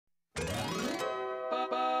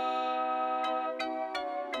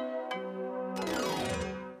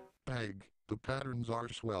The patterns are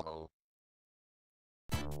swell.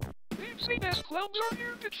 These ass clowns are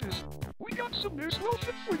here, bitches. We got some new swell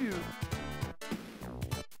shit for you.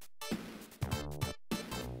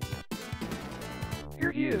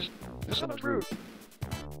 Here he is, the son of truth.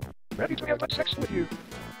 Ready to have that sex with you.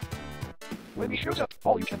 When he shows up,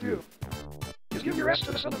 all you can do is give your ass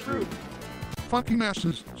to the son of truth. Fucking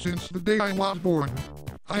asses, since the day I was born.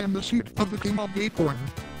 I am the seed of the king of gay porn.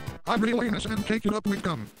 I rail anus and take it up with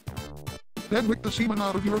gum. Then lick the semen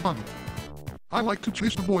out of your bum. I like to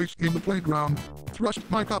chase the boys in the playground, thrust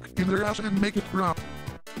my cock in their ass and make it brown.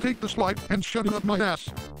 Take the slide and shove it up my ass.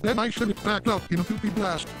 Then I shove it back out in a poopy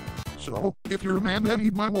blast. So, if you're a man then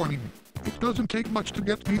heed my warning. It doesn't take much to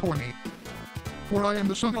get me horny. For I am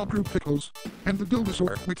the son of Pickles, and the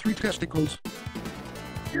dildosaur with 3 testicles.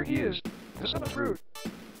 Here he is, the son of truth.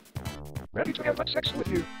 Ready to have that sex with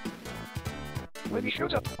you. When he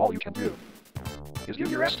shows up, all you can do is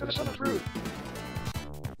give your ass to the son of truth.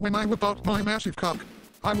 When I whip out my massive cock,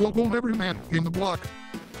 I will hold every man in the block.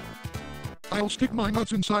 I'll stick my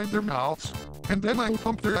nuts inside their mouths, and then I'll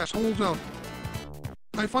pump their assholes out.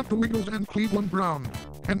 I fuck the Wiggles and Cleveland Brown,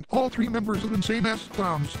 and all 3 members of Insane Ass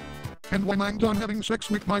Clowns. And when I'm done having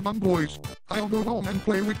sex with my bum boys, I'll go home and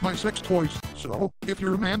play with my sex toys. So, if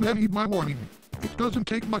you're a man then heed my warning. It doesn't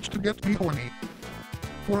take much to get me horny.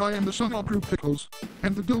 For I am the son of Pickles,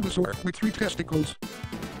 and the dildosaur with 3 testicles.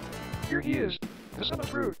 Here he is, the son of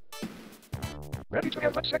truth. Ready to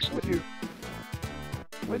have that sex with you.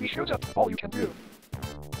 When he shows up, all you can do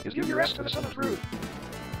is give your ass to the son of truth.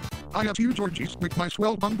 I have huge orgies with my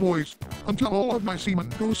swell bum boys, until all of my semen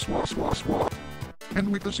goes swah swah swah.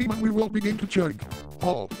 And with the semen we will begin to chug,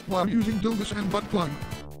 all while using dildos and butt plug.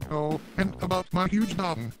 Oh, and about my huge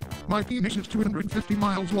dong. My penis is 250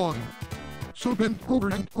 miles long. So bend over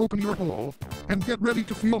and open your hole, and get ready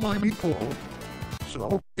to feel my meat pole.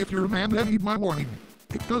 So, if you're a man then heed my warning.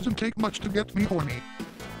 It doesn't take much to get me horny.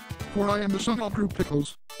 For I am the son of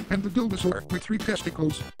Pickles, and the dildosaur with 3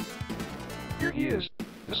 testicles. Here he is,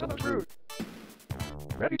 the son of truth.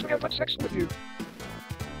 Ready to have that sex with you.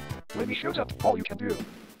 When he shows up, all you can do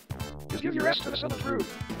is give your ass to the son of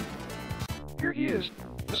truth. Here he is,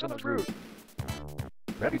 the son of truth.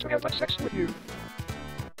 Ready to have that sex with you.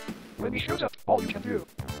 When he shows up, all you can do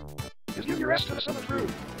is give your ass to the son of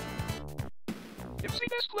truth. If see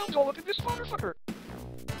this clown's all up in this motherfucker.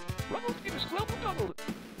 Ronald in his clown McDonald.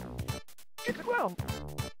 Kick the clown.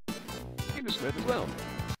 In this red clown.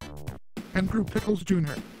 And Pickles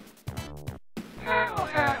Jr.